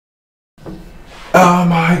Oh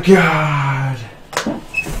my god.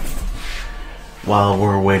 While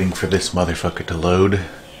we're waiting for this motherfucker to load,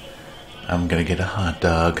 I'm gonna get a hot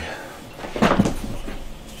dog.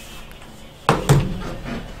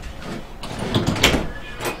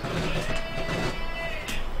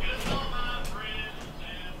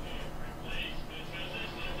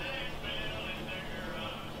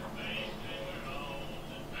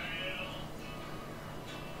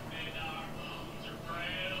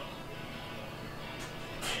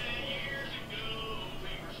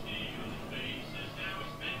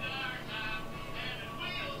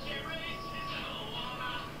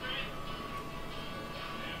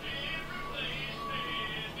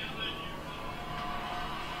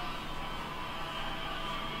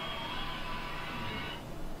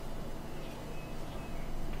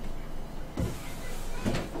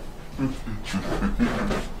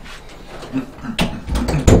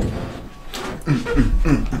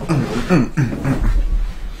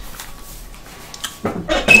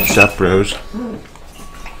 What's up, bros?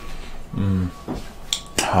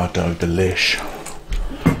 Hot dog delish.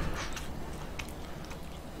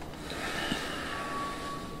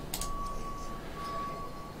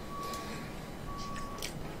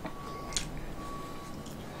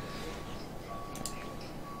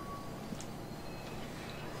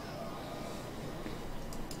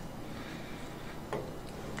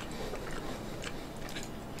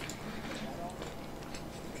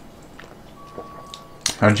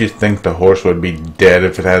 How'd you think the horse would be dead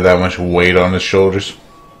if it had that much weight on its shoulders?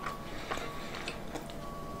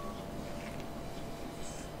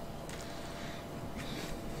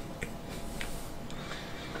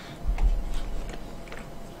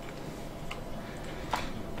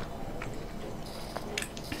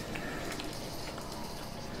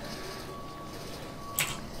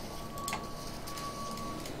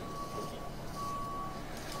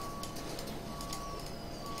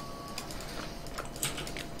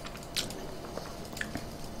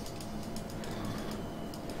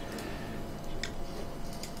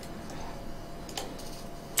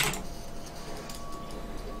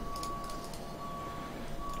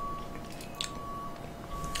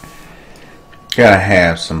 Gotta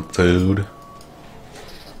have some food.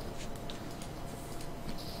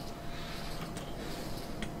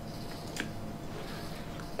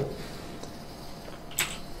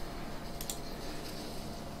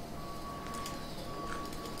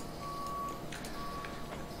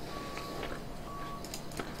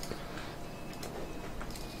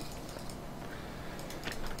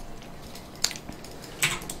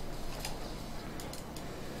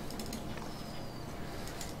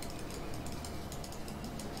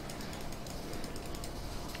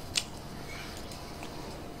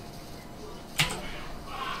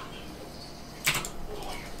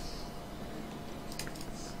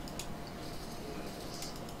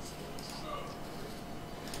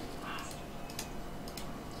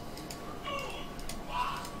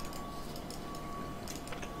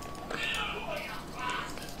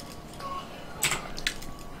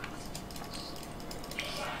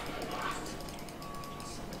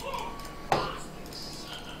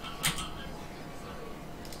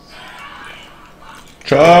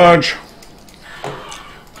 Charge!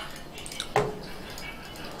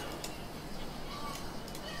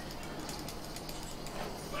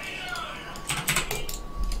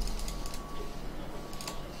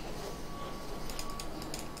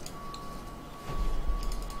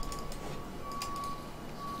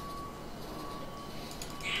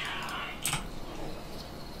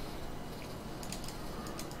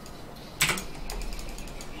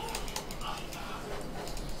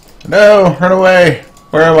 No! Run away!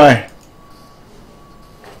 Where am I?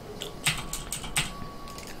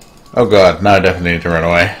 Oh god, now I definitely need to run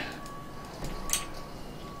away.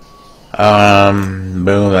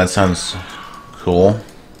 Boom, that sounds cool.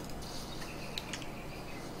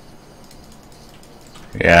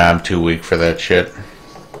 Yeah, I'm too weak for that shit.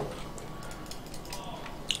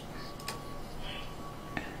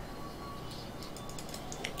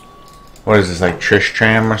 What is this, like Trish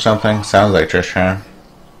Tram or something? Sounds like Trish Tram.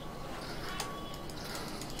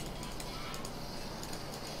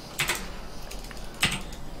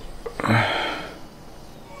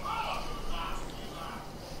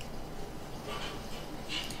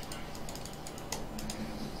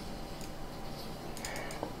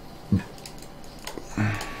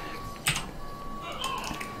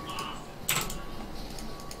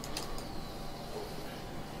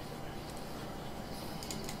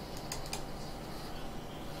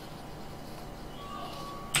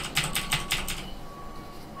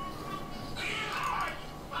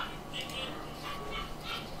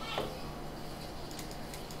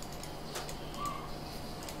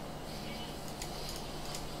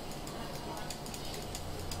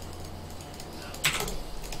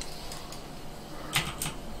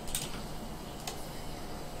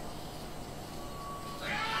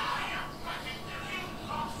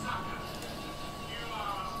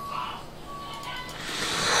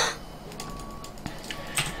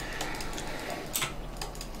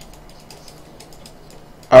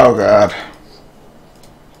 Oh god.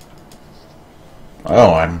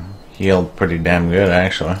 Oh, I'm healed pretty damn good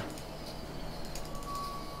actually.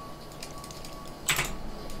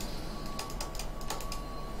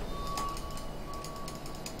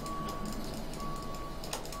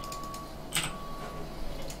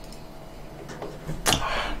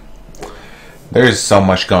 There's so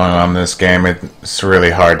much going on in this game, it's really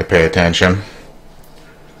hard to pay attention.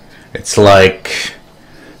 It's like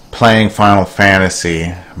playing Final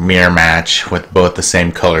Fantasy mirror match with both the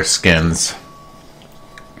same color skins.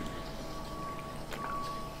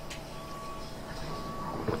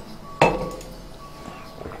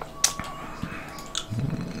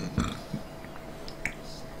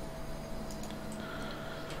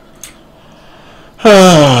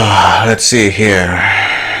 Let's see here.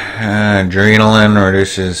 Adrenaline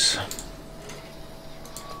reduces.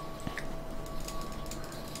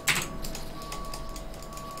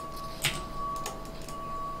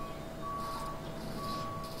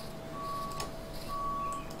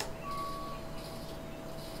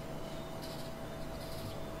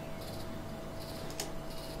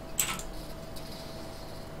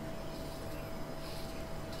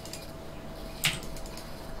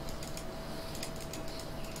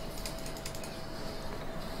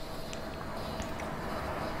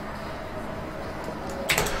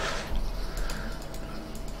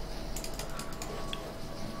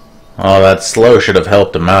 Oh, that slow should have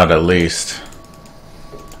helped him out at least.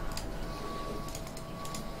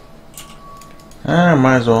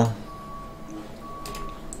 Might as well.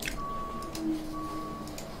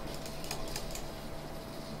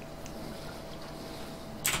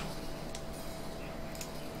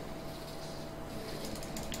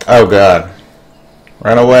 Oh god.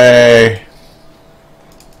 Run away.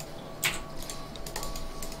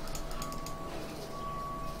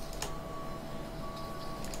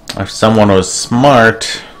 If someone was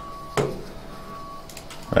smart,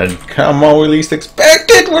 I'd come when we least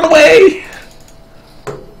expected. Run away!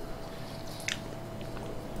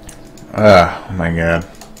 Oh my god.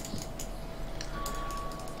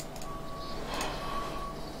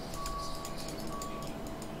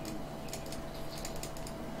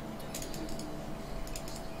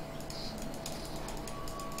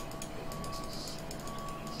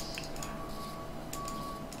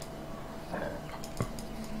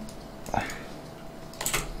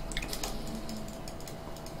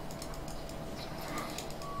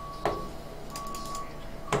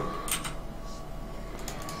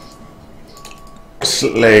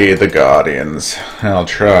 Slay the Guardians. I'll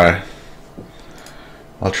try.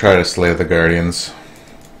 I'll try to slay the Guardians.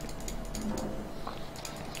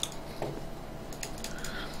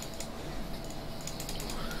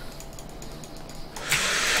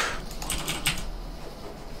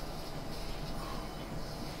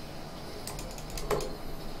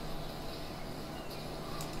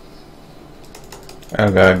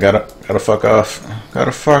 Oh god, gotta fuck off.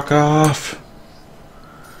 Gotta fuck off.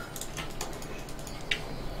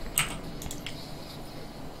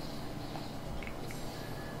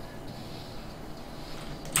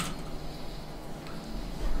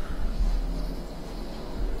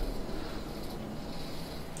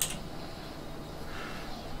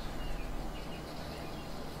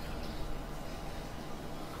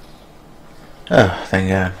 Oh, thank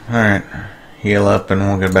God. Alright. Heal up and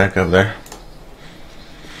we'll get back up there.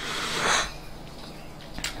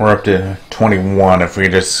 We're up to 21 if we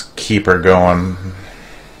just keep her going.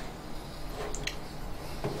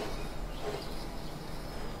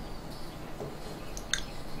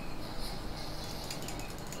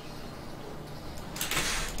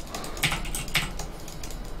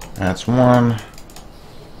 That's one.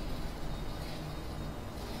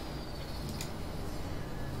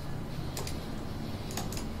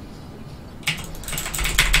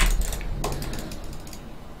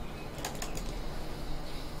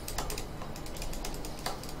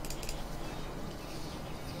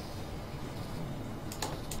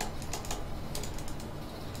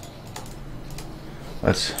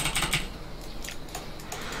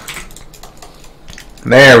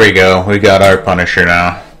 There we go. We got our Punisher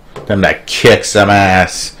now. Them that kick some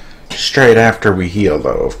ass. Straight after we heal,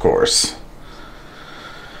 though, of course.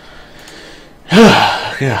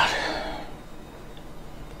 God.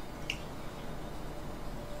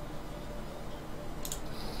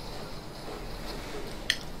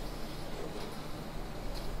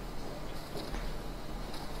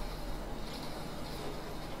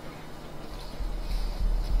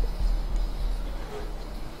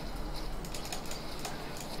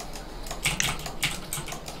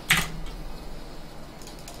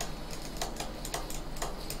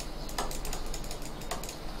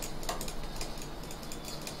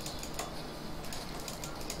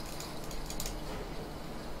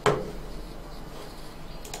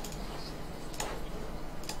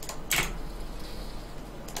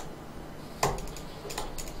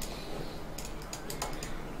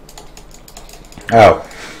 Oh,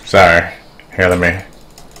 sorry. Here, let me.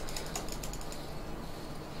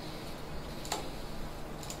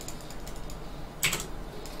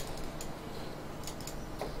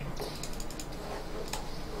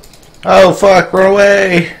 Oh, fuck, run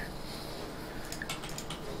away!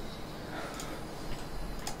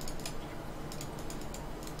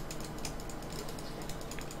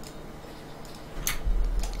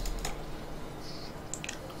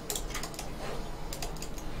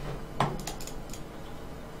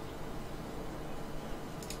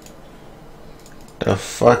 The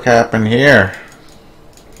fuck happened here?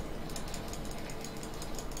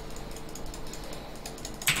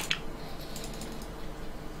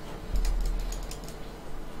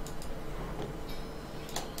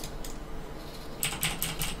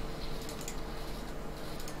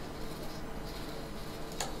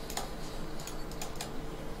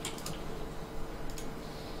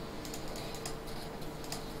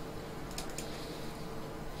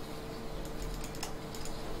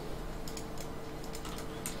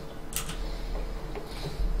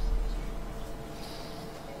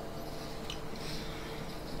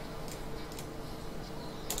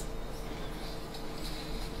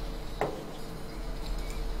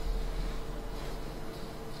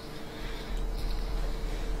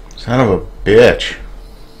 Son of a bitch.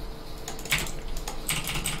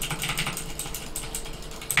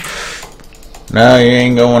 No, you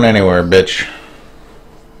ain't going anywhere, bitch.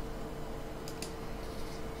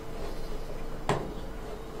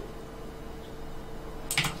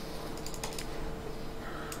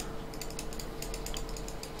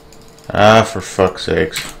 Ah, for fuck's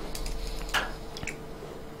sakes.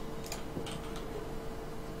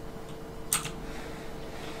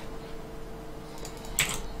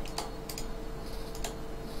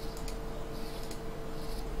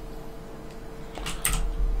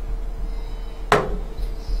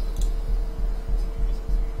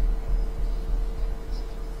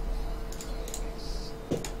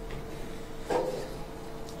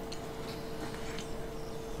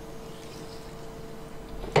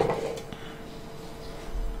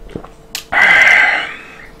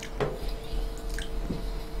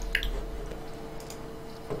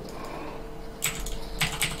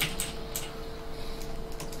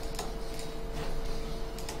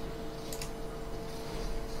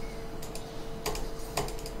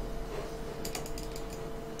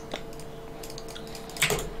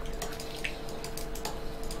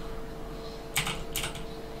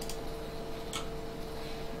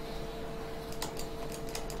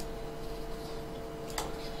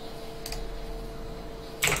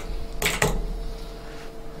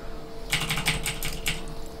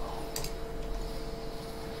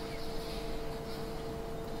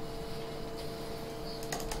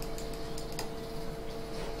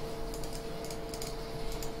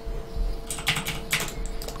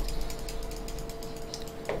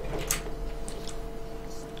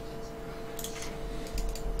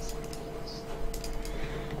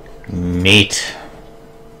 Neat.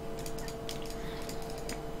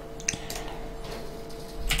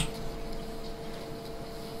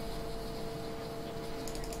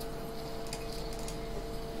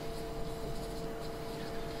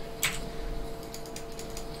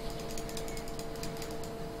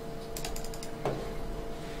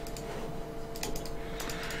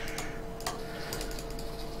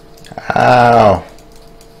 Ow.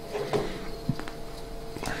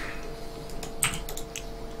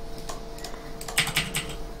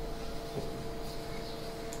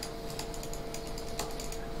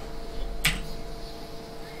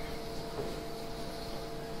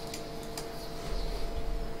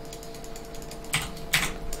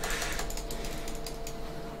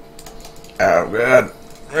 Oh god.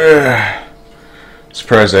 Ugh.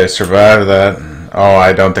 Surprised I survived that. Oh,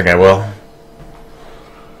 I don't think I will.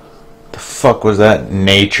 The fuck was that?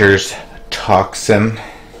 Nature's toxin?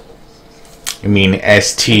 You mean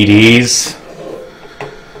STDs?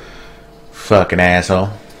 Fucking asshole.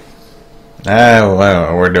 Ah,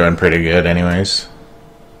 well, we're doing pretty good anyways.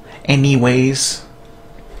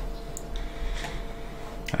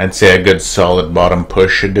 I'd say a good solid bottom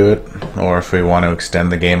push should do it. Or if we want to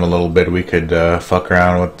extend the game a little bit, we could fuck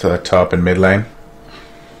around with top and mid lane.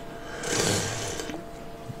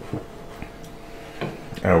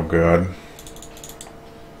 Oh god.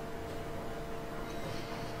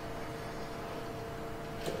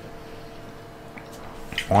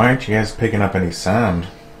 Why aren't you guys picking up any sound?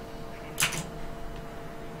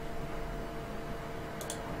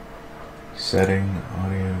 Setting,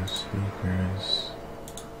 audio, speakers.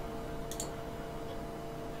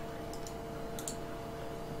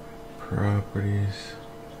 Properties.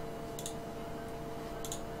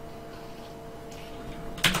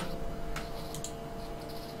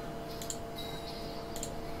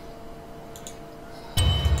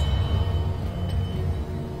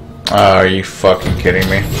 Oh, are you fucking kidding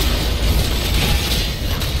me?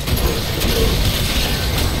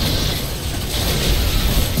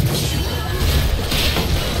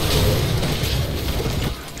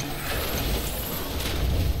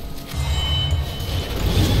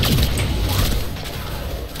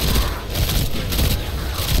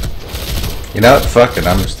 You know what? Fuck it.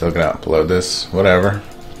 I'm still gonna upload this. Whatever.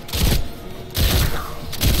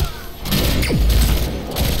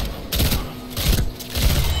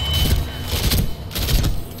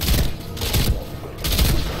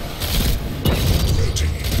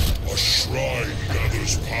 A shrine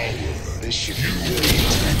gathers power. This should be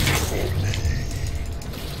for me.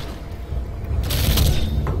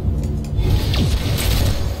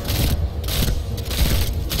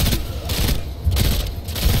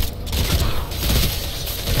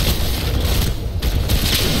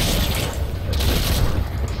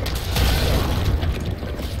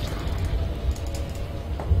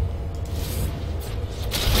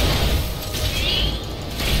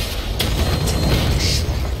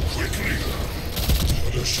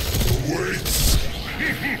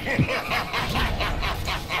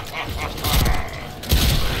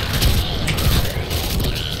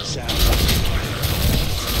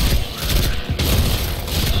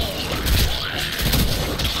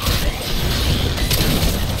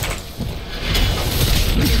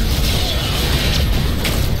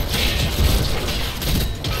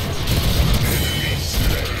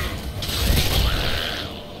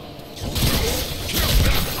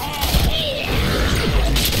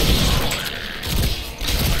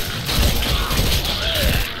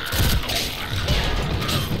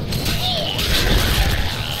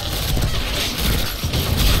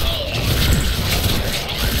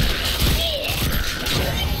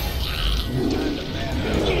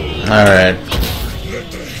 Alright.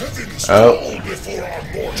 Oh.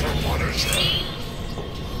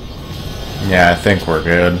 Yeah, I think we're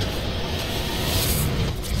good.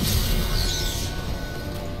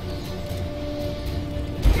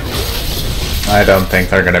 I don't think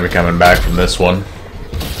they're going to be coming back from this one.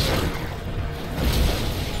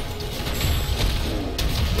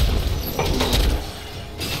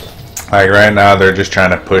 Like right now they're just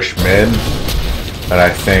trying to push mid, but I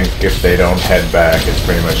think if they don't head back it's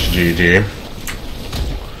pretty much GG.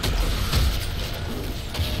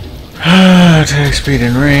 Attack speed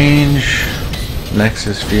and range.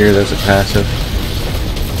 Nexus Fear, that's a passive.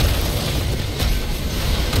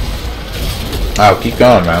 Oh, keep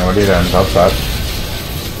going, man. What are you doing? Stop.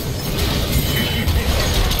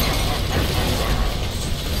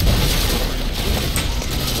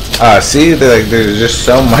 See, there's just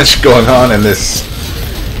so much going on in this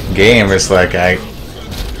game. It's like I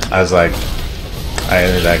was like,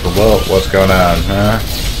 whoa, what's going on? Huh?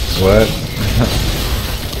 What?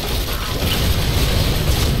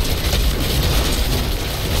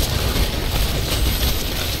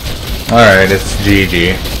 Alright, it's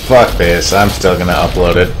GG. Fuck this. I'm still gonna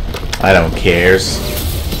upload it. I don't cares.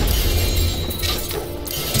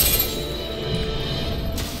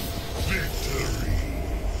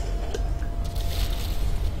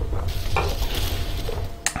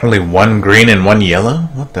 Only one green and one yellow?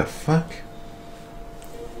 What the fuck?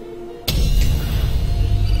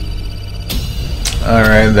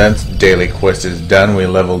 Alright, that's daily quest is done. We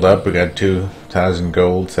leveled up. We got 2,000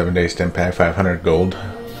 gold, 7-day stim pack, 500 gold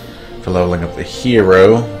for leveling up the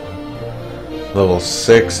hero. Level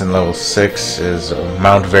 6, and level 6 is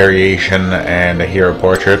mount variation and a hero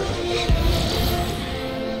portrait.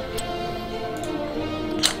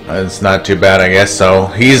 It's not too bad, I guess. So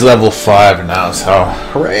he's level 5 now, so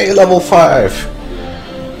hooray, level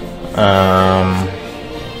 5.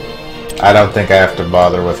 I don't think I have to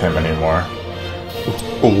bother with him anymore.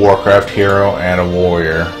 A Warcraft hero and a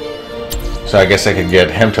warrior, so I guess I could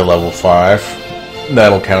get him to level 5.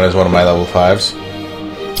 That'll count as one of my level 5s.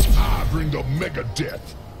 I bring the mega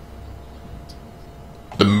death.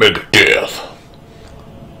 The mega death.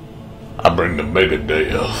 I bring the mega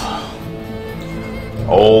death.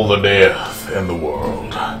 All the death in the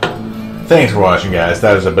world. Thanks for watching, guys.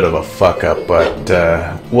 That was a bit of a fuck up, but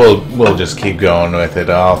we'll just keep going with it.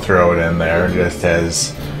 I'll throw it in there just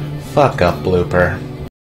as fuck up blooper.